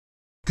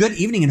Good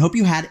evening and hope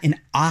you had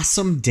an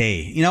awesome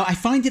day. You know, I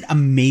find it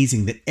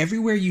amazing that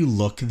everywhere you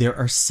look, there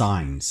are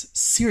signs.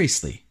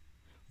 Seriously.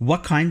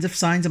 What kinds of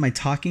signs am I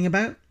talking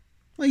about?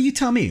 Well, you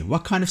tell me.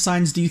 What kind of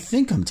signs do you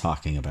think I'm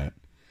talking about?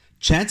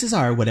 Chances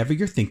are, whatever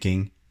you're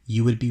thinking,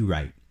 you would be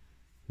right.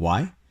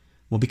 Why?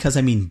 Well, because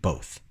I mean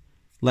both.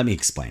 Let me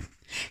explain.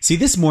 See,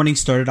 this morning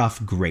started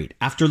off great.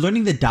 After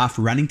learning the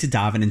daf, running to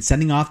daven, and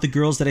sending off the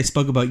girls that I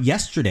spoke about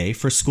yesterday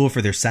for school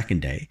for their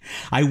second day,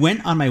 I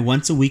went on my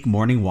once-a-week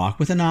morning walk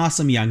with an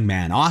awesome young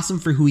man. Awesome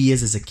for who he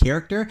is as a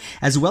character,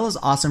 as well as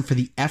awesome for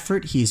the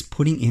effort he is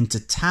putting in to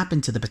tap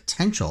into the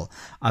potential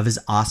of his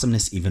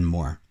awesomeness even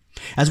more.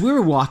 As we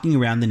were walking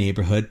around the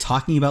neighborhood,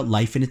 talking about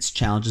life and its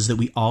challenges that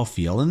we all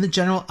feel, and the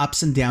general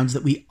ups and downs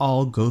that we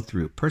all go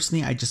through.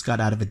 Personally, I just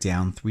got out of a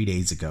down 3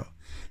 days ago.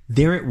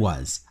 There it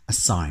was, a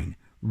sign.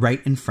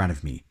 Right in front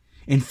of me.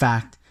 In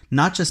fact,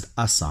 not just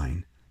a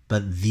sign,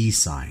 but the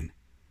sign.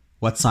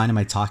 What sign am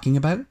I talking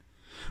about?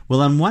 Well,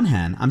 on one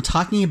hand, I'm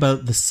talking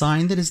about the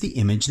sign that is the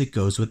image that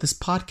goes with this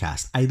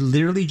podcast. I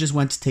literally just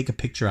went to take a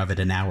picture of it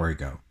an hour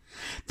ago.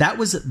 That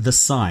was the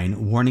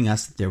sign warning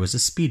us that there was a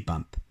speed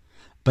bump.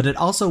 But it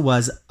also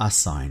was a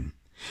sign.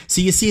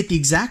 So you see, at the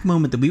exact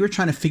moment that we were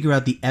trying to figure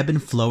out the ebb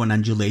and flow and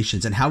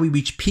undulations and how we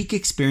reach peak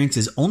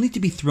experiences only to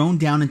be thrown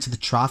down into the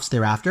troughs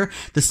thereafter,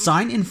 the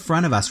sign in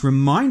front of us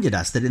reminded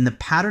us that in the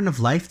pattern of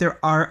life there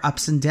are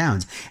ups and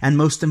downs, and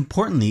most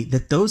importantly,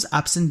 that those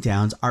ups and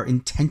downs are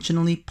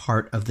intentionally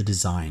part of the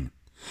design.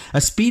 A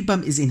speed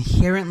bump is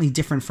inherently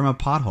different from a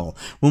pothole.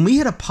 When we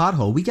hit a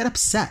pothole, we get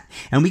upset,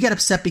 and we get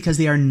upset because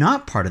they are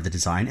not part of the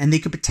design and they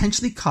could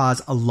potentially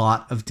cause a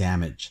lot of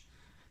damage.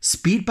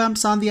 Speed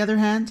bumps, on the other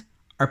hand,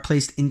 are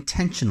placed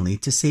intentionally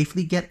to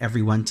safely get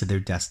everyone to their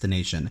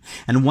destination.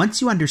 And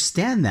once you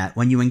understand that,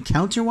 when you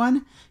encounter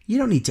one, you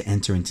don't need to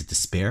enter into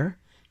despair.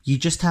 You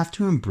just have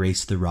to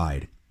embrace the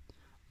ride.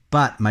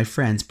 But, my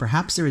friends,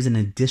 perhaps there is an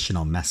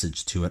additional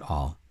message to it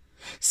all.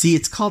 See,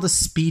 it's called a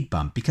speed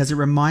bump because it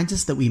reminds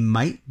us that we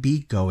might be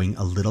going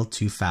a little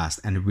too fast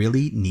and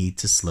really need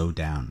to slow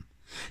down.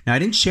 Now, I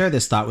didn't share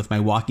this thought with my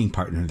walking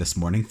partner this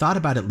morning, thought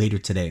about it later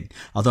today,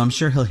 although I'm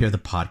sure he'll hear the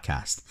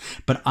podcast.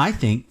 But I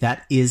think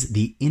that is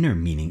the inner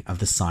meaning of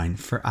the sign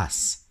for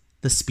us,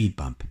 the speed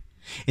bump.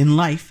 In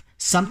life,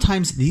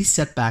 sometimes these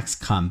setbacks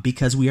come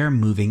because we are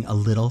moving a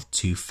little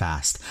too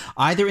fast,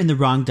 either in the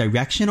wrong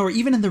direction or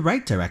even in the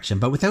right direction,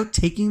 but without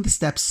taking the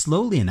steps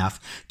slowly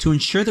enough to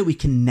ensure that we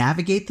can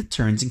navigate the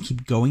turns and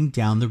keep going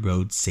down the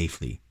road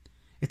safely.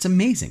 It's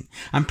amazing.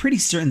 I'm pretty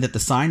certain that the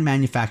sign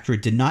manufacturer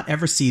did not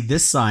ever see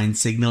this sign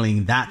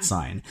signaling that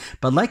sign.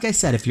 But like I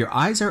said, if your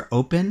eyes are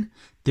open,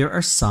 there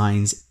are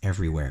signs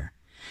everywhere.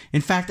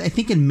 In fact, I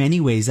think in many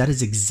ways that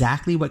is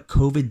exactly what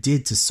COVID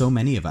did to so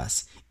many of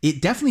us.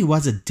 It definitely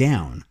was a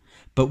down.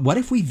 But what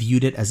if we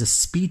viewed it as a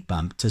speed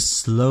bump to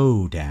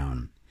slow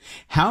down?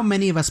 How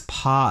many of us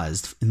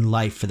paused in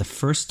life for the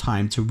first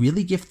time to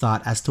really give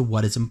thought as to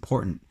what is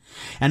important?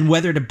 And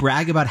whether to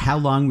brag about how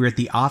long we were at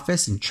the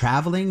office and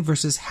traveling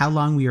versus how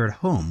long we are at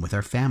home with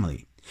our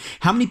family.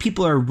 How many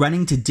people are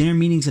running to dinner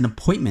meetings and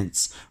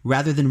appointments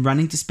rather than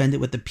running to spend it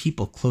with the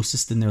people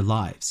closest in their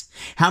lives?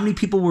 How many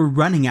people were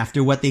running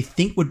after what they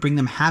think would bring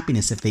them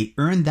happiness if they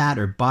earned that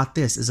or bought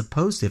this, as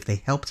opposed to if they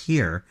helped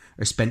here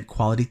or spent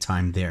quality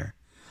time there?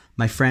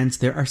 My friends,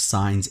 there are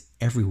signs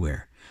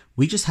everywhere.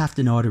 We just have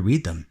to know how to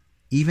read them,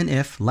 even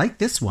if, like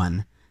this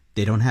one,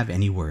 they don't have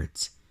any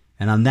words.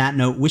 And on that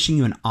note, wishing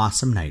you an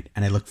awesome night,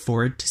 and I look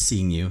forward to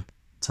seeing you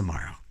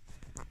tomorrow.